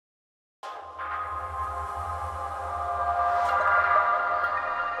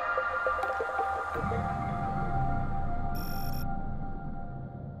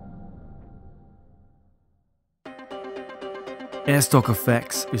Airstoc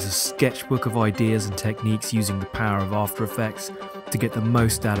Fx is a sketchbook of ideas and techniques using the power of After Effects to get the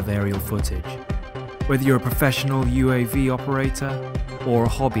most out of aerial footage. Whether you're a professional UAV operator or a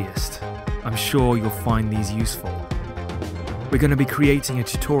hobbyist, I'm sure you'll find these useful. We're going to be creating a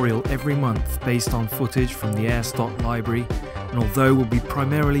tutorial every month based on footage from the Airstoc library, and although we'll be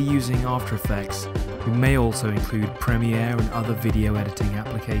primarily using After Effects, we may also include Premiere and other video editing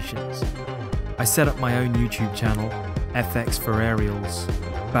applications. I set up my own YouTube channel, FX for Aerials,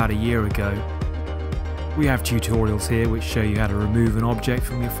 about a year ago. We have tutorials here which show you how to remove an object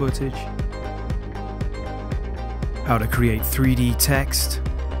from your footage, how to create 3D text,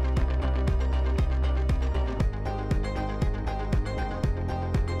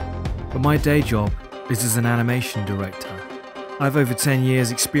 but my day job is as an animation director. I have over 10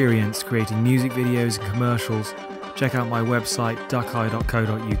 years experience creating music videos and commercials. Check out my website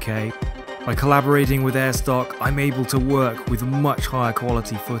duckeye.co.uk. By collaborating with Airstoc, I'm able to work with much higher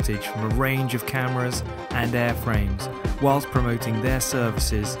quality footage from a range of cameras and airframes, whilst promoting their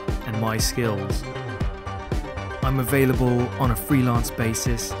services and my skills. I'm available on a freelance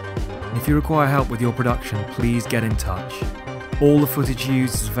basis, and if you require help with your production, please get in touch. All the footage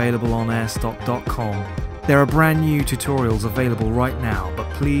used is available on airstoc.com. There are brand new tutorials available right now, but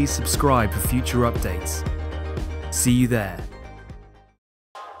please subscribe for future updates. See you there.